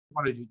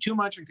want to do too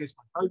much in case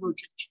my hardware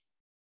changes.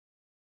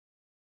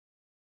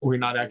 We're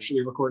not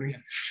actually recording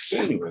it.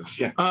 Anyway,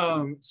 yeah.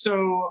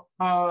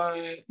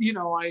 You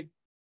know, I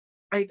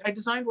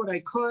designed what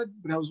I could,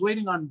 but I was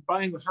waiting on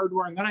buying the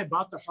hardware, and then I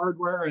bought the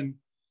hardware, and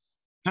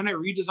then I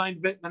redesigned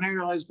a bit, and then I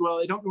realized, well,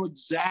 I don't know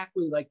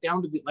exactly, like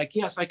down to the, like,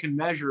 yes, I can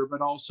measure,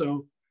 but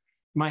also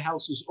my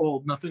house is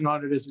old. Nothing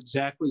on it is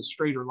exactly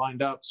straight or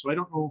lined up. So I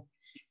don't know.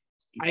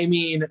 I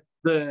mean,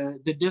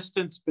 the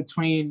distance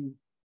between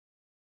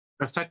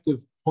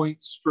effective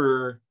points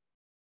for,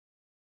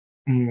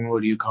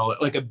 what do you call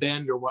it? Like a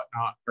bend or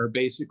whatnot, are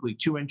basically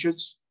 2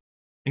 inches,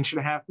 inch and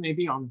a half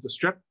maybe on the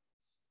strip.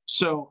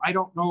 So I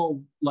don't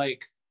know,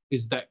 like,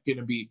 is that going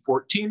to be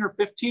 14 or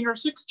 15 or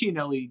 16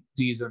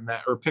 LEDs in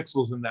that, or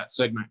pixels in that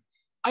segment?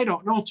 I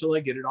don't know till I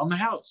get it on the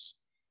house.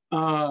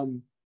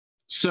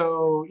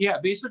 So yeah,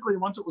 basically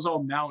once it was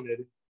all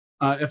mounted,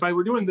 if I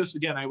were doing this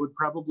again, I would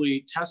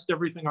probably test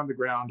everything on the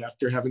ground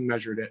after having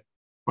measured it.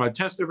 I'd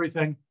test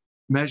everything,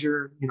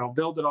 measure, you know,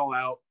 build it all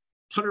out,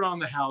 put it on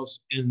the house,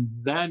 and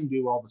then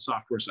do all the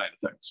software side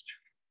of things.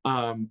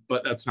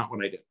 But that's not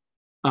what I did.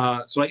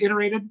 So I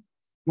iterated.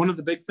 One of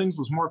the big things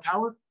was more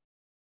power.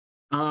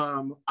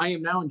 I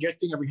am now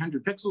injecting every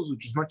 100 pixels,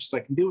 which is as much as I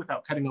can do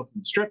without cutting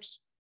open the strips.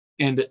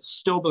 And it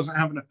still doesn't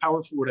have enough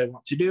power for what I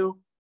want to do,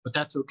 but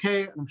that's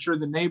okay. I'm sure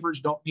the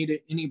neighbors don't need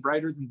it any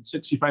brighter than the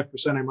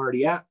 65% I'm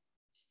already at.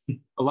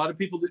 A lot of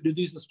people that do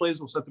these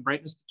displays will set the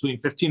brightness between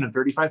 15 and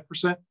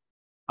 35%.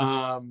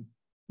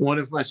 One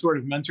of my sort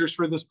of mentors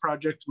for this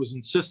project was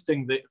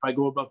insisting that if I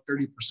go above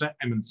 30%,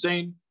 I'm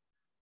insane.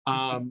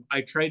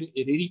 I tried it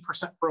at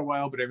 80% for a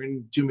while, but I ran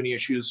into too many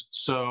issues.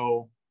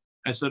 So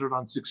I set it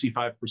on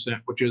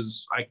 65%, which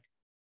is,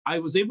 I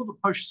was able to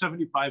push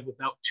 75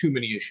 without too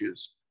many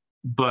issues,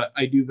 but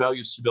I do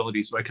value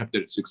stability. So I kept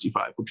it at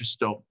 65, which is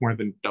still more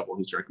than double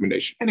his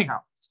recommendation.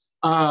 Anyhow,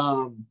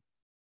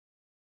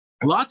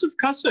 lots of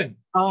cussing.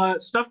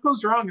 Stuff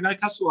goes wrong and I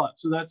cuss a lot.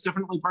 So that's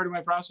definitely part of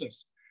my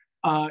process.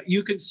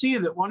 You can see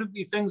that one of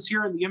the things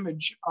here in the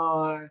image,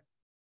 well,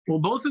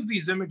 both of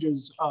these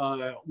images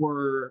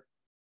were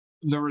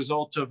the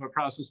result of a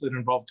process that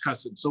involved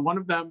cussing. So one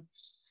of them,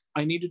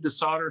 I needed to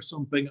solder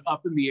something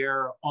up in the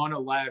air on a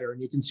ladder,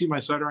 and you can see my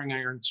soldering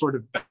iron sort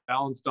of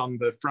balanced on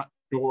the front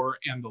door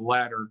and the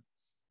ladder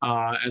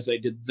as I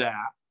did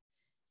that.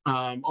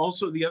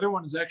 Also, the other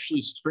one is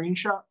actually a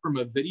screenshot from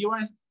a video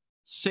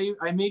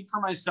I made for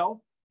myself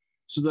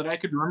so that I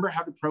could remember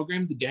how to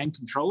program the dang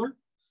controller,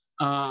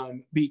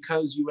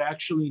 because you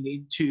actually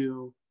need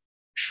to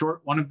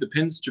short one of the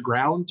pins to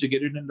ground to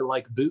get it into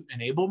like boot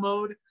enable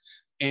mode.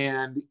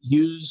 And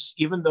use,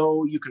 even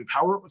though you can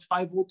power it with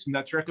 5 volts, and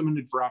that's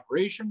recommended for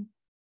operation,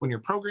 when you're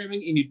programming,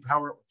 you need to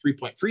power it with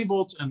 3.3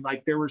 volts. And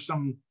like there were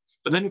some,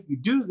 but then if you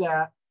do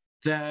that,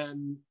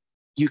 then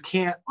you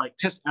can't like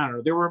test, I don't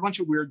know, there were a bunch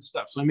of weird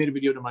stuff. So I made a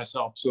video to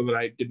myself so that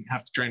I didn't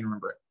have to try and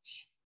remember it.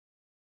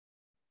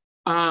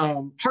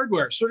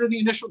 Hardware, sort of the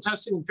initial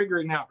testing and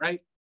figuring out, right?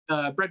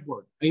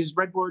 Breadboard, I used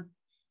breadboard.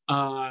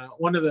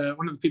 One of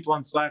the people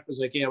on Slack was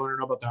like, yeah, I want to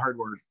know about the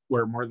hardware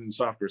more than the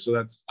software. So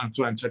that's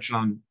why I'm touching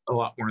on a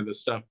lot more of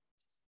this stuff.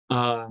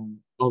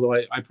 Although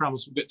I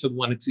promise we'll get to the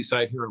Linuxy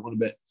side here a little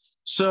bit.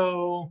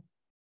 So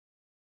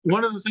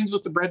one of the things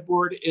with the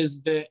breadboard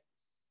is that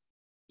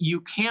you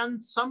can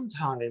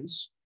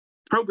sometimes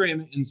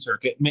program it in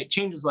circuit, make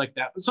changes like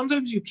that, but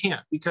sometimes you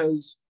can't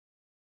because,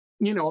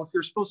 you know, if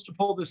you're supposed to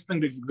pull this thing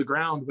to the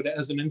ground, but it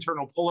has an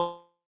internal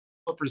pull-up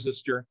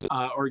resistor,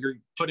 or you're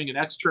putting an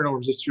external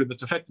resistor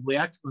that's effectively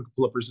acting like a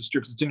pull-up resistor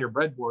because it's in your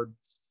breadboard,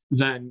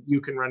 then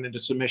you can run into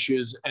some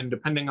issues. And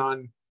depending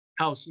on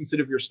how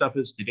sensitive your stuff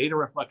is to data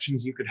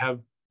reflections, you could have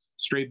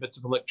stray bits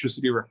of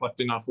electricity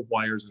reflecting off of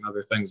wires and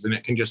other things. And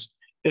it can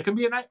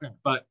be a nightmare,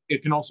 but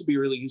it can also be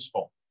really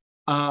useful.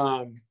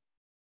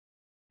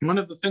 One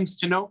of the things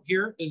to note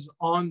here is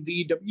on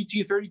the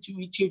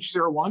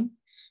WT32ETH01,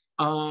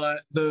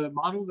 the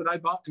model that I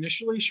bought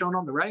initially, shown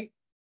on the right,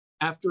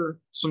 after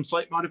some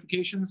slight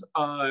modifications,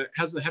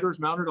 has the headers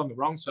mounted on the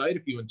wrong side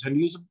if you intend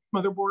to use a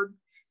motherboard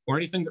or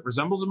anything that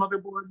resembles a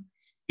motherboard,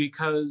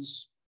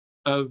 because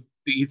of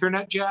the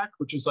Ethernet jack,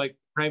 which is like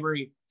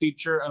primary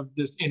feature of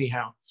this.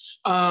 Anyhow,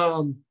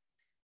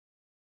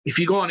 if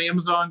you go on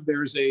Amazon,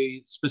 there's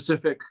a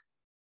specific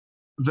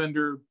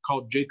vendor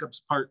called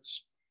Jacobs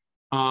Parts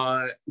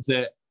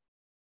that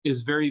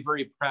is very,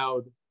 very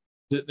proud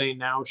that they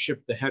now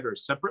ship the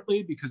headers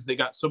separately because they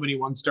got so many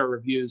 1-star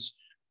reviews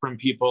from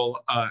people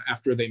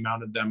after they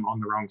mounted them on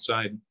the wrong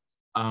side.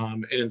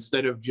 And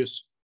instead of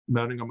just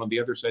mounting them on the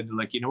other side, they're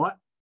like, you know what?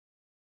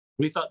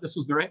 We thought this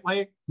was the right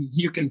way.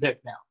 You can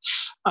pick now.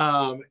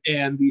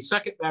 And the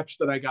second batch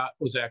that I got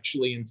was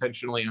actually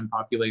intentionally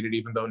unpopulated,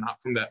 even though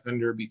not from that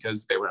vendor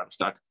because they were out of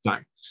stock at the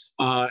time.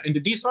 And to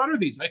desolder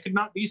these, I could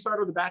not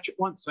desolder the batch at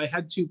once. I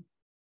had to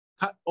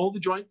cut all the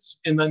joints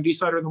and then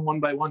desolder them one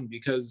by one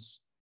because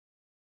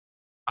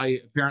I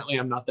apparently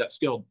am not that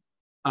skilled.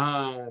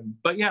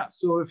 But yeah,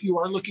 so if you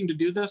are looking to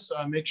do this,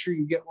 make sure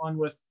you get one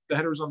with the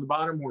headers on the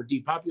bottom or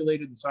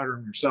depopulated and solder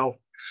them yourself.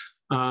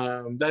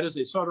 That is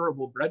a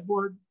solderable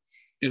breadboard.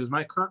 It is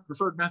my current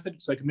preferred method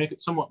because I can make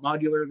it somewhat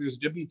modular. There's a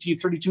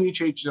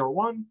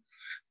WT32HH01,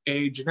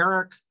 a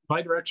generic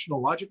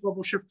bidirectional logic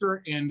level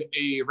shifter, and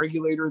a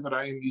regulator that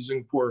I am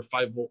using for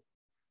 5-volt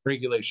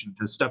regulation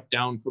to step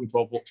down from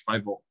 12 volt to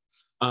 5 volt.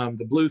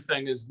 The blue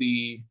thing is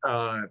the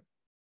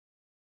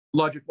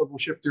logic level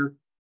shifter.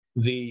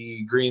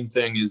 The green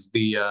thing is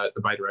the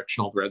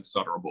bidirectional red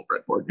solderable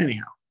breadboard.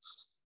 Anyhow,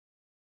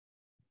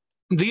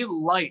 the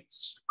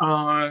lights,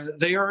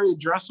 they are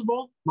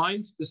addressable,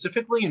 mine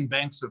specifically in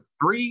banks of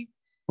 3,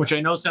 which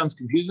I know sounds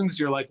confusing because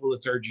you're like, well,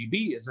 it's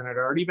RGB, isn't it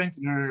already banked?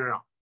 No.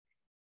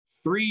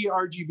 3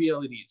 RGB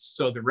LEDs.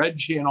 So the red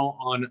channel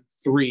on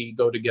 3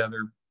 go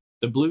together,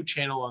 the blue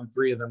channel on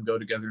 3 of them go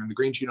together, and the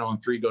green channel on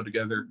 3 go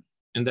together.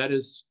 And that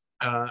is,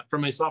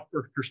 from a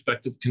software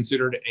perspective,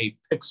 considered a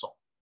pixel.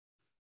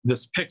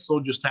 This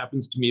pixel just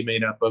happens to be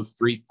made up of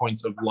 3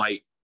 points of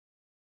light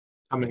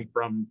coming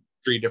from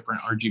 3 different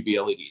RGB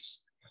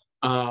LEDs.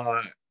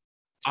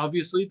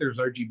 Obviously, there's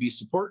RGB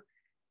support.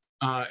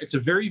 It's a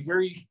very,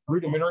 very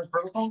rudimentary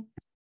protocol,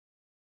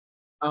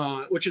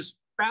 which is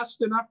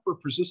fast enough for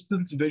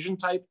persistence vision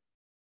type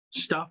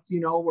stuff,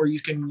 where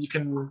you can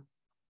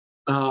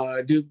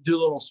do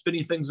little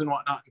spinny things and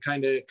whatnot, and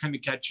kind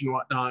of catch and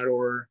whatnot,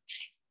 or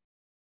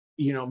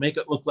make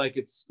it look like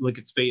it's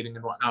fading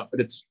and whatnot,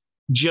 but it's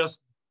just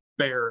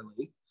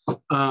barely.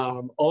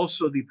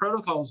 Also, the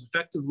protocol is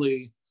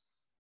effectively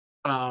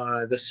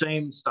the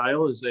same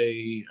style as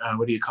a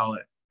what do you call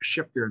it?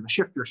 Shifter, the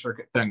shifter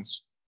circuit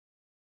things.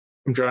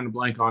 I'm drawing a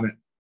blank on it.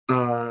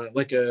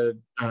 Like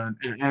an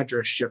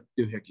address shift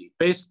doohickey.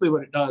 Basically,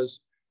 what it does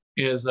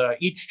is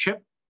each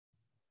chip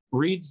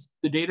reads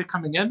the data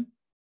coming in.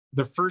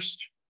 The first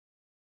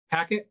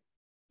packet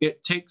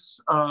it takes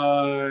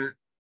from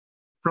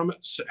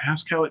it.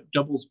 Ask how it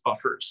doubles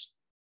buffers.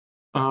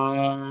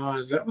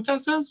 Is that what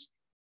that says?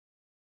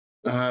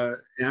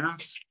 Yeah.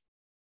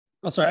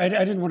 Oh, sorry, I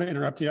didn't want to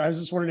interrupt you. I was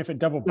just wondering if it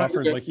double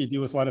buffered like you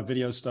do with a lot of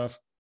video stuff.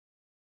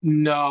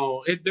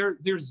 No,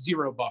 there's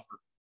 0 buffer.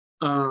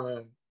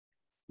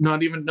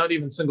 Not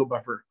even single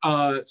buffer.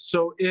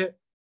 So the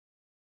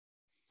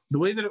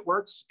way that it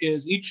works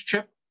is each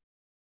chip,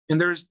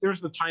 and there's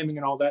the timing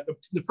and all that.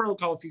 The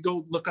protocol, if you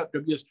go look up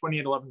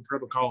WS2811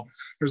 protocol,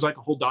 there's like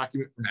a whole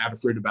document from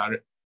Adafruit about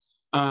it.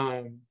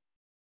 And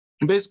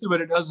basically what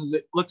it does is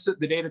it looks at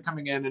the data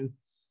coming in and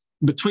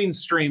between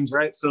streams,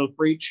 right? So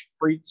for each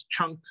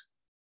chunk,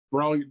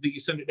 for all that you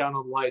send it down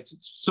on the lights,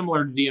 it's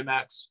similar to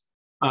DMX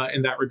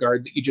in that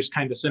regard, that you just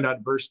kind of send out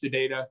a burst of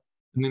data,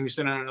 and then you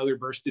send out another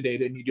burst of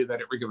data, and you do that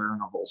at regular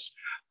intervals.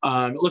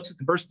 It looks at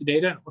the burst of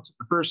data, and it looks at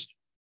the first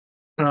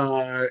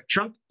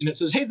chunk, and it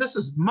says, hey, this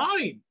is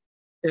mine.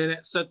 And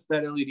it sets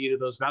that LED to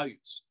those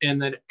values.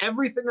 And then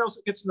everything else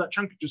that gets in that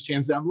chunk, it just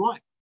hands down the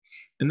line.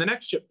 And the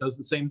next chip does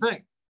the same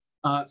thing.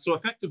 So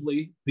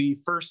effectively, the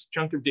first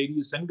chunk of data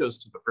you send goes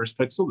to the first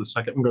pixel, the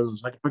second one goes to the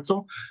second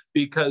pixel,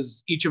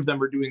 because each of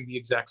them are doing the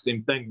exact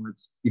same thing, where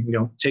it's,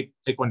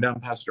 take one down,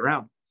 pass it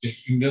around.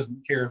 It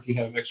doesn't care if you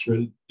have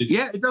extra.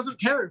 Yeah, it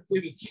doesn't care.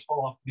 It just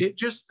fall off.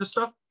 The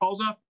stuff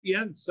falls off at the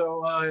end.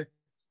 So,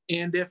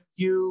 and if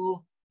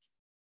you,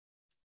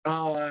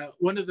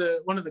 one of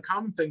the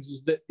common things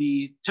is that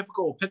the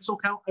typical pixel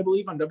count, I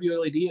believe, on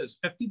WLED is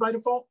 50 by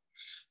default.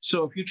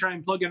 So if you try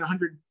and plug in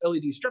 100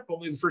 LED strip,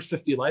 only the first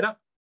 50 light up,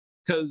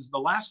 because the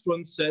last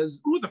one says,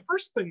 "Ooh, the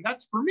first thing,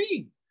 that's for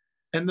me,"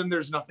 and then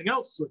there's nothing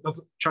else, so it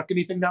doesn't chuck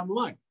anything down the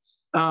line.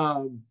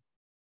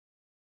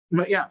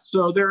 But yeah,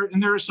 so there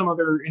are some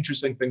other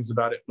interesting things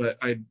about it, but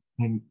I'm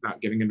not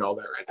getting into all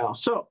that right now.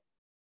 So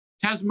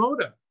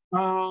Tasmota,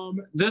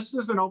 this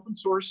is an open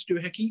source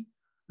doohickey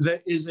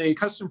that is a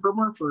custom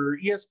firmware for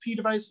ESP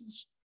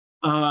devices,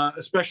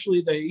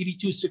 especially the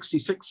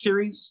 8266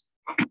 series.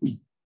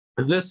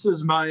 This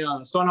is my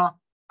Sonoff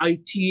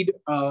IT'd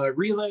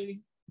relay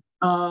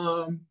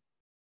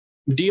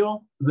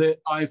deal that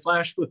I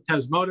flashed with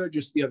Tasmota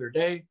just the other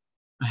day.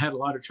 I had a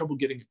lot of trouble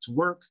getting it to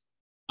work.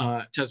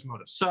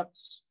 Tasmota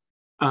sucks.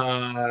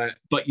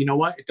 But you know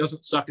what? It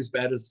doesn't suck as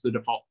bad as the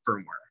default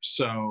firmware.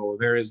 So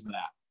there is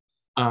that.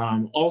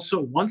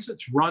 Also, once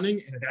it's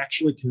running and it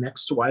actually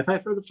connects to Wi-Fi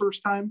for the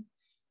first time,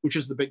 which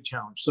is the big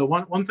challenge. So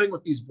one thing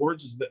with these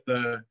boards is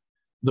that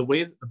the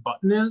way that the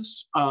button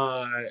is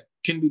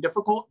can be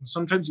difficult. And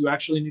sometimes you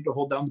actually need to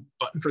hold down the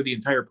button for the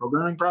entire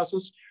programming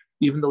process,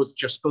 even though it's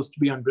just supposed to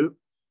be on boot.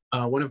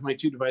 One of my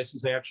 2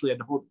 devices, I actually had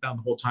to hold it down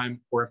the whole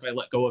time, or if I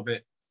let go of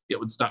it, it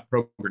would stop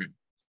programming.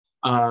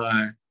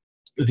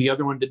 The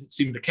other one didn't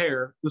seem to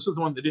care. This is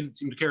the one that didn't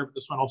seem to care, but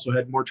this one also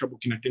had more trouble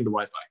connecting to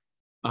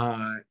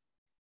Wi-Fi.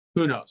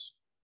 Who knows?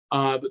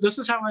 But this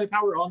is how I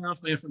power on and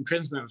off my FM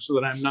transmitter so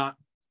that I'm not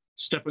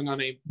stepping on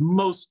a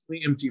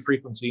mostly empty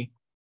frequency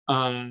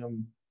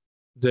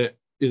that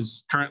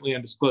is currently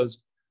undisclosed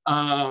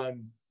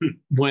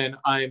when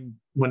I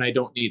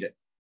don't need it.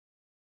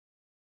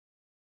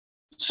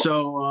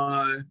 So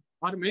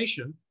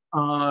automation,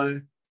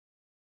 I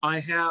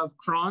have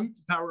Cron to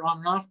power on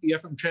and off the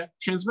FM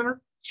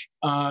transmitter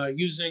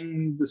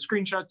using the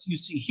screenshots you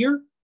see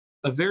here.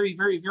 A very,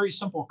 very, very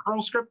simple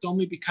curl script,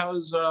 only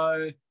because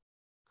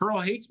Perl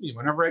hates me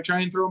whenever I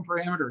try and throw in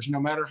parameters. No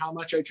matter how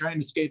much I try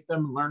and escape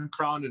them and learn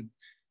cron and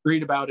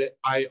read about it,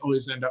 I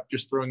always end up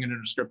just throwing it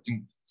in a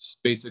scripting. It's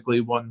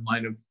basically one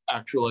line of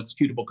actual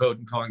executable code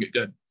and calling it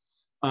good.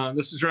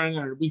 This is running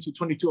on an Ubuntu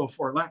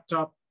 2204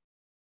 laptop,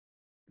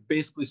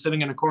 basically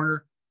sitting in a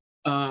corner,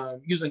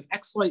 using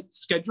Xlite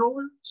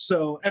Scheduler.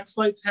 So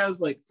Xlite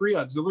has like 3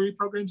 auxiliary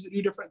programs that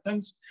do different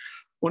things.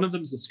 One of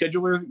them is a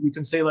scheduler that you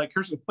can say like,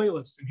 here's the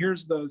playlist and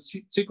here's the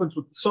sequence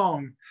with the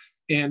song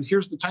and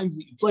here's the times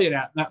that you play it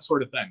at and that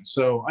sort of thing.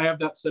 So I have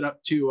that set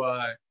up to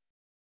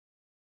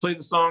play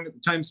the song at the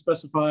time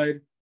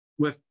specified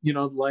with, the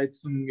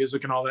lights and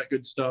music and all that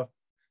good stuff.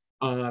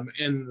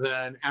 And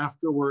then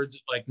afterwards,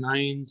 at like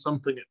 9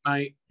 something at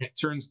night, it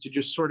turns to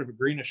just sort of a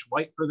greenish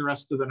white for the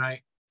rest of the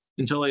night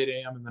until 8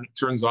 a.m. and then it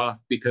turns off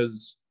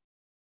because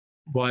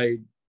why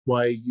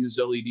use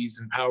LEDs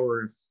and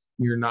power if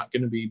you're not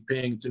going to be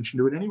paying attention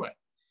to it anyway?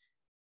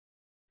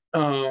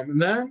 And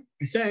then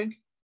I think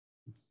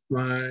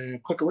my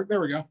clicker work.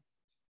 There we go.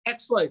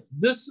 Xlite.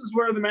 This is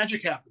where the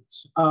magic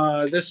happens.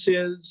 This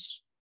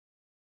is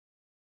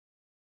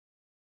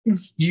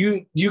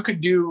you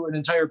could do an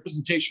entire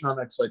presentation on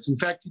Xlites. In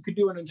fact, you could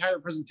do an entire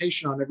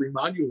presentation on every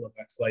module of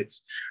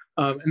Xlites.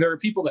 And there are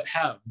people that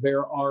have.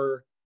 There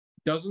are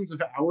dozens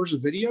of hours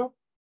of video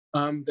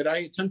that I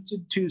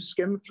attempted to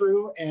skim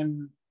through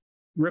and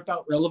rip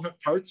out relevant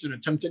parts and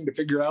attempting to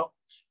figure out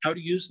how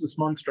to use this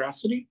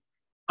monstrosity.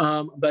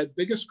 The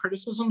biggest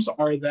criticisms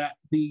are that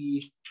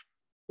the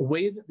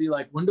way that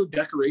the window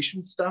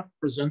decoration stuff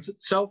presents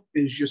itself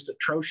is just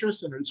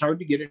atrocious, and it's hard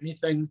to get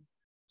anything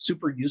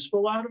super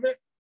useful out of it.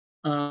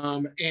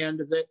 And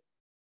that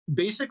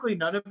basically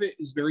none of it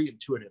is very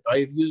intuitive. I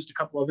have used a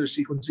couple other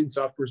sequencing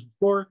softwares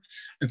before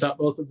and thought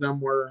both of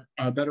them were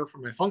better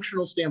from a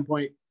functional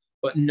standpoint,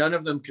 but none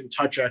of them can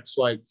touch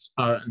Xlites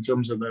in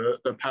terms of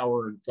the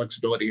power and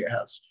flexibility it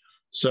has.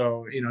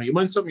 So, you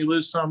win some, you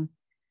lose some.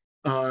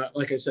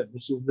 Like I said,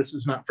 this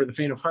is not for the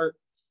faint of heart.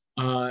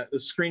 The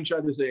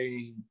screenshot is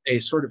a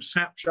sort of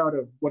snapshot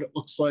of what it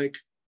looks like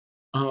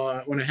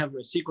when I have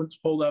my sequence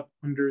pulled up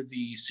under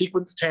the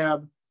sequence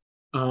tab.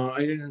 I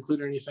didn't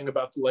include anything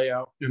about the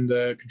layout in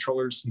the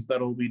controllers since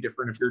that'll be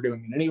different if you're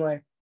doing it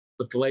anyway.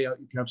 But the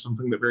layout, you can have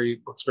something that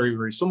looks very,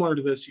 very similar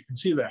to this. You can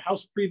see the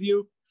house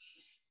preview,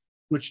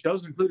 which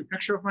does include a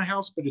picture of my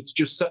house, but it's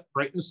just set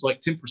brightness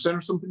like 10%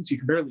 or something, so you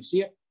can barely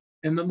see it.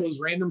 And then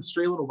those random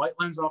stray little white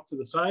lines off to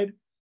the side.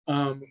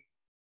 I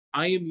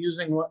am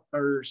using what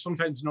are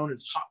sometimes known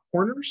as hot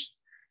corners,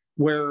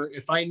 where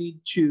if I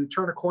need to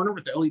turn a corner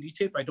with the LED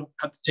tape, I don't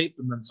cut the tape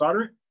and then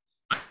solder it.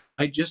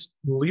 I just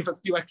leave a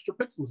few extra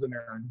pixels in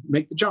there and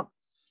make the jump.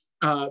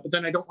 But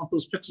then I don't want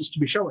those pixels to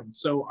be showing.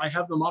 So I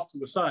have them off to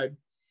the side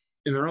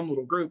in their own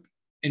little group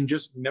and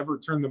just never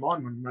turn them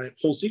on when my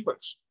full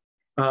sequence.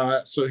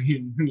 So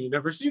you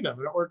never see them,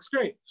 and it works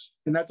great.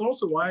 And that's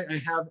also why I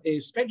have a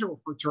schedule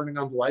for turning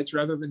on the lights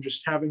rather than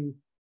just having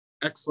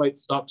Xlite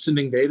stop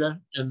sending data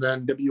and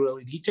then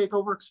WLED take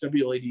over, because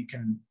WLED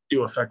can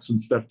do effects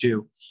and stuff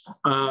too.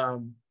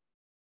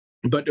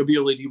 But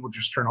WLED will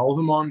just turn all of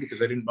them on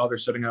because I didn't bother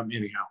setting up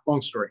anyhow.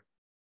 Long story.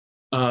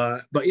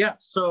 But yeah,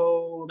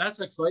 so that's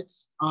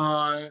Xlites.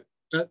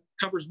 That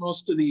covers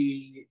most of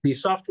the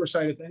software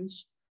side of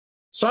things.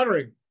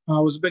 Soldering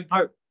was a big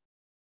part.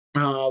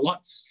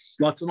 Lots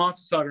and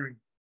lots of soldering.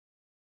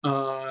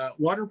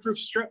 Waterproof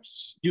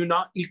strips do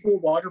not equal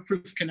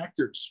waterproof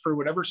connectors for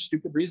whatever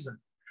stupid reason.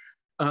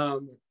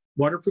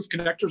 Waterproof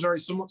connectors are a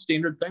somewhat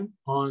standard thing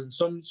on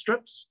some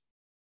strips.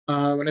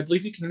 And I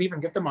believe you can even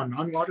get them on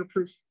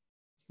non-waterproof.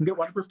 You can get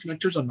waterproof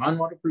connectors on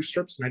non-waterproof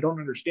strips, and I don't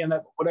understand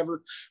that, but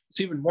whatever. What's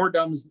even more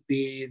dumb is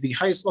the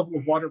highest level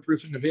of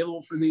waterproofing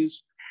available for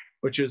these,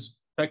 which is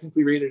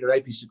technically rated at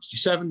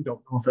IP67.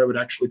 Don't know if I would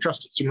actually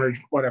trust it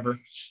submerged, whatever.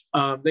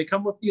 They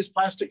come with these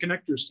plastic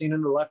connectors seen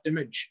in the left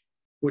image,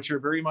 which are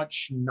very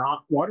much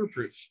not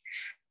waterproof.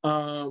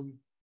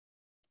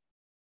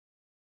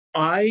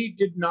 I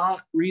did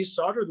not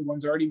resolder the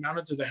ones already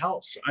mounted to the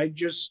house. I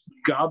just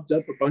gobbed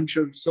up a bunch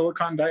of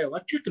silicon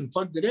dielectric and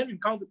plugged it in and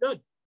called it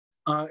good.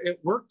 It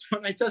worked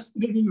when I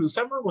tested it in the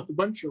summer with a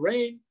bunch of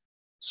rain.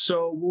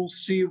 So we'll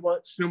see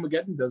what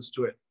Snowmageddon does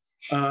to it.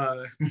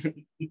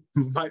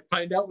 Might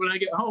find out when I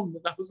get home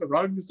that was the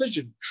wrong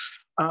decision.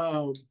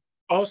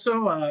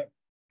 Also,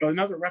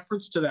 another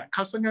reference to that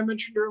cussing I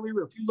mentioned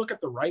earlier, if you look at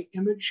the right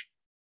image,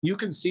 you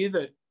can see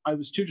that I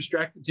was too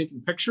distracted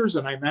taking pictures,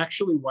 and I'm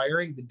actually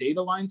wiring the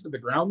data line to the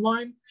ground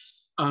line.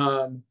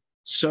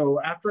 So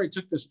after I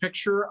took this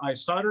picture, I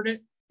soldered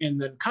it and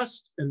then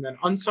cussed and then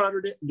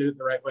unsoldered it and did it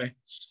the right way.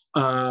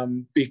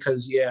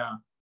 Because yeah,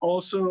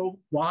 also,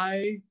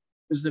 why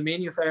does the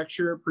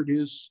manufacturer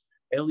produce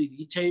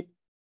LED tape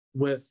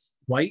with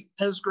white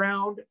as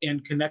ground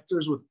and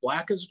connectors with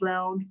black as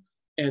ground,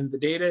 and the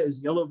data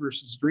is yellow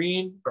versus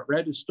green, but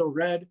red is still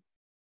red?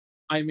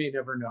 I may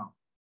never know.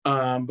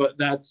 But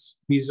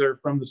these are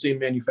from the same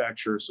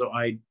manufacturer, so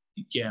I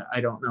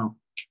don't know.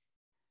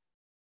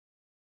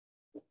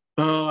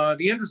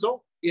 The end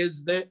result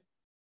is that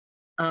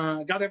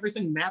got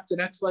everything mapped in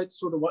Xlite,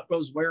 sort of what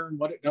goes where and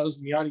what it does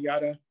and yada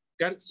yada.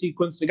 got it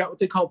sequenced. They got what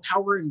they call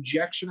power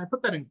injection. I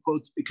put that in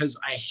quotes because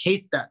I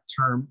hate that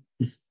term.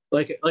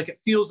 Like it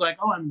feels like,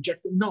 oh, I'm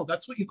injecting. No,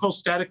 that's what you call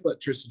static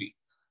electricity.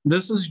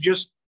 This is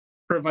just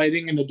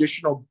providing an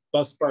additional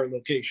bus bar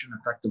location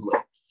effectively.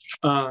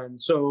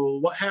 So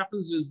what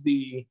happens is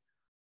the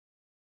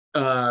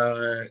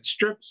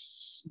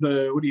strips,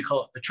 what do you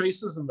call it? The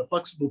traces and the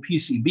flexible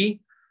PCB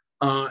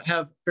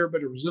have a fair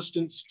bit of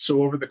resistance.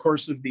 So over the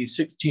course of the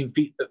 16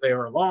 feet that they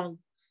are long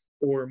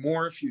or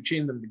more, if you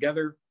chain them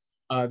together,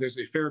 there's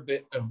a fair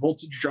bit of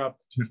voltage drop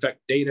that can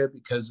affect data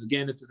because,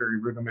 again, it's a very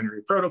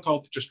rudimentary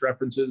protocol that just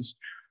references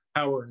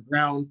power and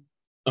ground.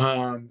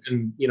 And,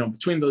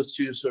 between those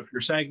two, so if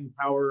you're sagging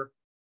power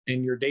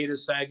and your data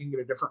is sagging at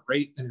a different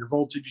rate than your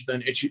voltage,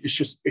 then it's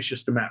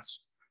just a mess.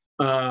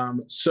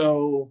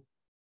 So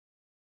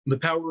the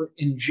power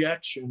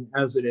injection,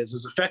 as it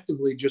is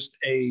effectively just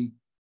a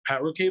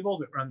power cable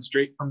that runs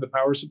straight from the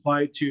power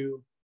supply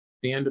to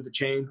the end of the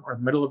chain or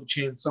the middle of the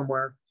chain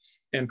somewhere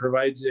and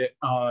provides it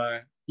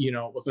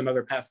with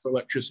another path for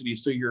electricity,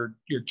 so you're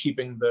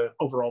keeping the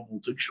overall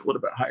voltage a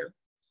little bit higher.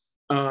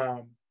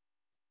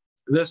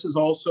 This is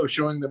also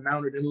showing the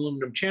mounted in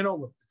aluminum channel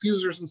with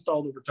diffusers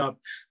installed over top.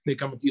 They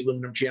come with the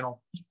aluminum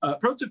channel.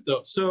 Pro tip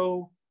though,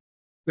 so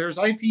there's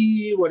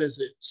IP, what is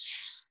it?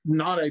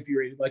 Not IP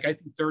rated, like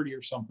IP30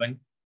 or something.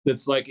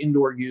 That's like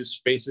indoor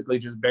use, basically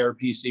just bare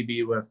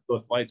PCB with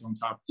lights on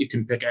top. You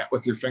can pick at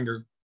with your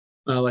finger,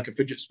 like a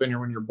fidget spinner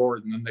when you're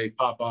bored, and then they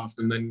pop off,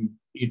 and then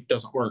it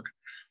doesn't work.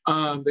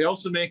 They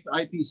also make the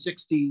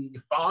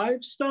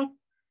IP65 stuff,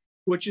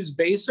 which is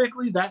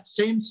basically that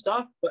same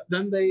stuff, but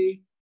then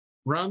they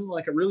run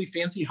like a really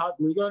fancy hot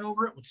glue gun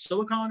over it with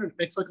silicone, and it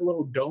makes like a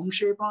little dome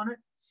shape on it.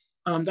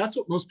 That's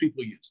what most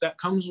people use. That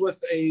comes with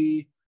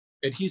a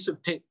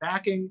adhesive tape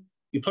backing.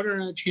 You put it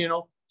on a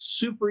channel,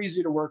 super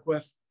easy to work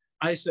with.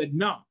 I said,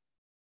 no,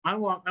 I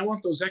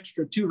want those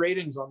extra 2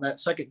 ratings on that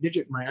second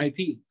digit in my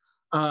IP.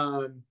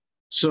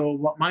 So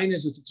what mine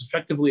is it's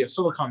effectively a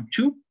silicone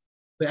tube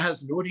that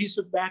has no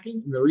adhesive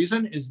backing. And the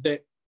reason is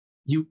that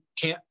you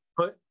can't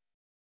put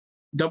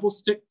double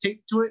stick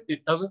tape to it.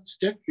 It doesn't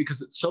stick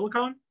because it's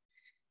silicone.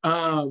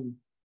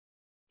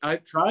 I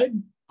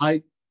tried.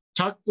 I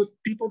talked with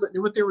people that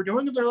knew what they were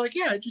doing, and they're like,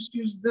 yeah, I just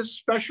used this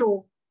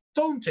special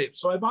foam tape.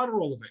 So I bought a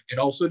roll of it. It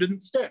also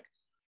didn't stick.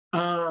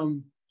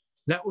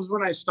 That was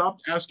when I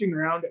stopped asking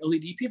around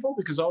LED people,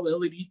 because all the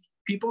LED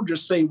people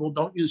just say, well,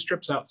 don't use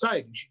strips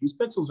outside. You should use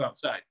pixels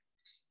outside.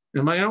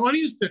 And I'm like, I don't want to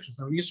use pixels.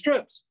 I want to use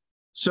strips.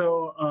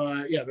 So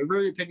yeah, they're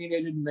very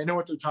opinionated and they know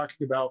what they're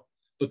talking about,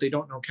 but they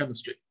don't know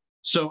chemistry.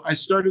 So I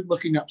started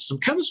looking up some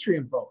chemistry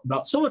info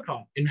about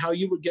silicone and how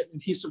you would get an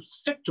adhesive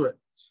stick to it.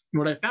 And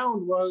what I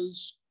found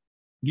was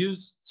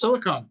use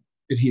silicone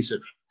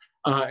adhesive,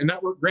 and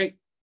that worked great.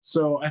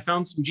 So I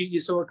found some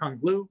GE silicone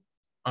glue,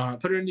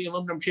 put it in the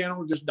aluminum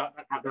channel, just dot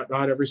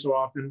every so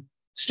often,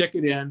 stick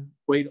it in,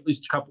 wait at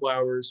least a couple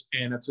hours,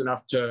 and it's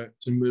enough to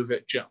move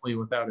it gently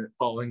without it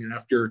falling. And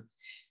after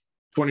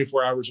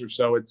 24 hours or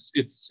so, it's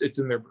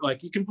in there.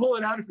 Like, you can pull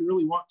it out if you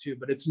really want to,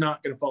 but it's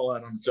not going to fall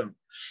out on its own.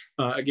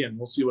 Again,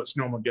 we'll see what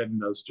Snowmageddon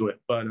does to it,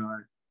 but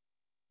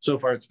so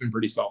far it's been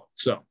pretty solid.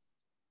 So,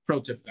 pro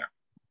tip there.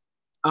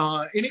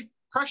 Any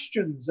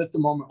questions at the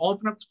moment? I'll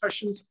open up to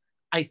questions.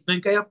 I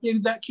think I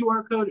updated that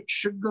QR code. It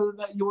should go to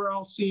that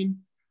URL scene.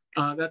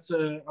 That's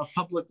a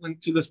public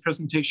link to this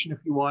presentation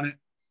if you want it.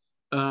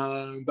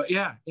 But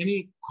yeah,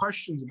 any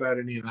questions about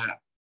any of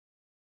that?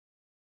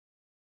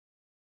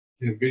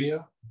 The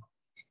video?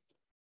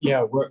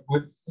 Yeah,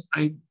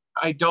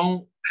 I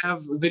don't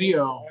have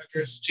video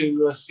Address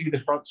to see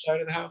the front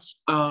side of the house?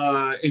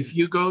 If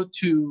you go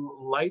to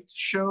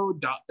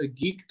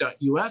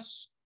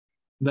lightshow.thegeek.us,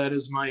 that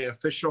is my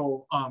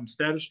official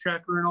status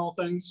tracker and all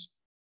things.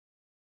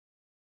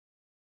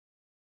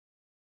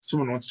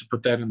 Someone wants to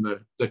put that in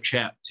the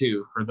chat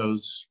too for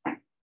those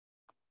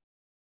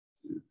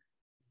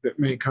that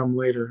may come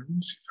later. Let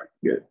me see if I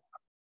can get.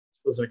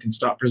 Suppose I can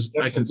stop.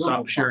 I can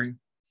stop sharing.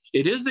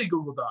 It is a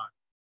Google Doc.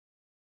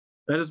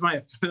 That is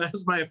my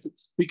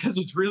because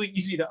it's really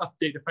easy to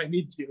update if I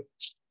need to.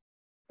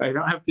 I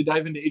don't have to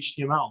dive into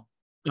HTML.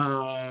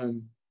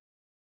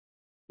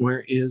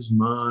 Where is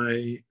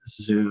my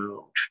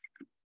Zoom?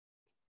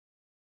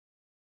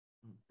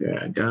 Yeah,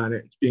 I got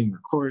it. It's being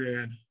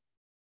recorded.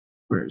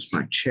 Where's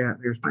my chat?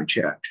 There's my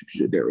chat.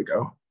 There we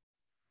go.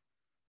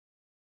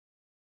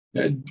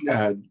 Dan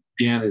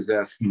is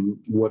asking,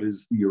 what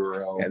is the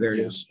URL? Yeah, there it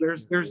is.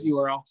 There's the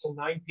URL. Till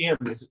 9 p.m.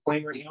 Is it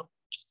playing right now?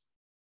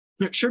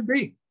 It should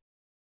be.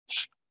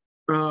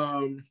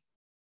 Do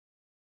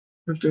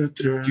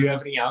you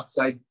have any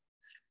outside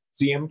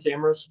CM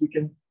cameras we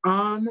can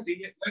see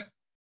it with?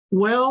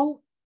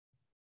 Well,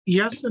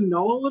 yes and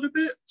no a little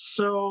bit.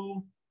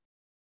 So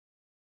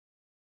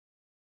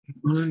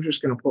I'm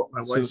just going to pull up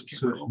my wife's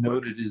camera. So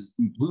noted is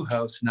the blue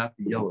house, not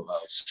the yellow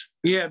house.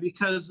 Yeah,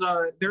 because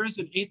there is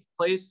an 8th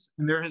place,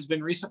 and there has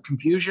been recent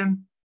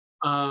confusion.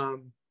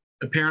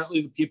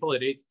 Apparently, the people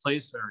at 8th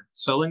place are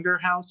selling their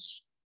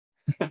house,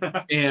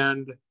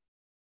 and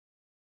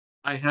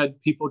I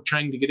had people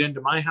trying to get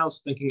into my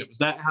house thinking it was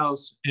that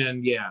house,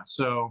 and yeah,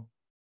 so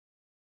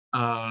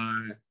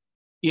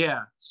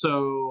Yeah,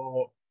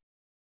 so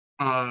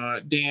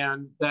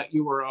Dan, that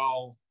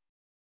URL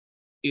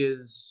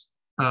is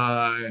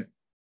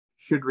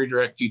should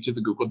redirect you to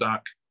the Google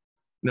Doc.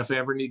 And if I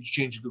ever need to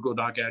change the Google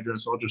Doc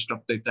address, I'll just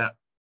update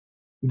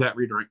that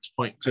redirect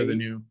point to the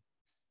new.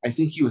 I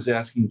think he was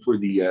asking for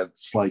the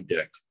slide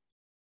deck.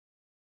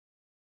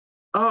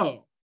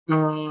 Oh,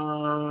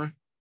 let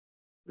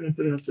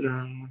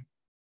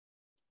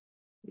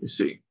me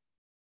see.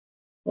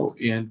 Oh,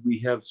 and we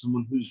have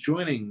someone who's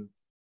joining.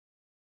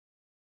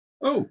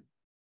 Oh,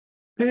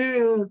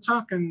 Hey,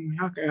 talking.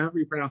 However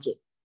you pronounce it.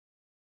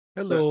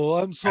 Hello,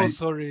 I'm so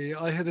sorry.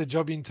 I had a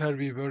job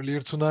interview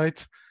earlier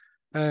tonight,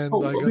 and I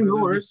got a no little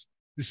bit worries.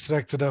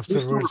 distracted You're still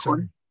afterwards.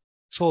 recording.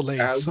 So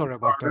late. Sorry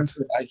about that.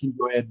 I can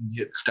go ahead and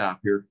hit stop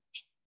here.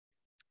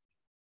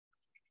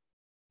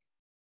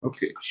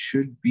 Okay,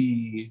 should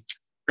be.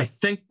 I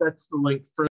think that's the link for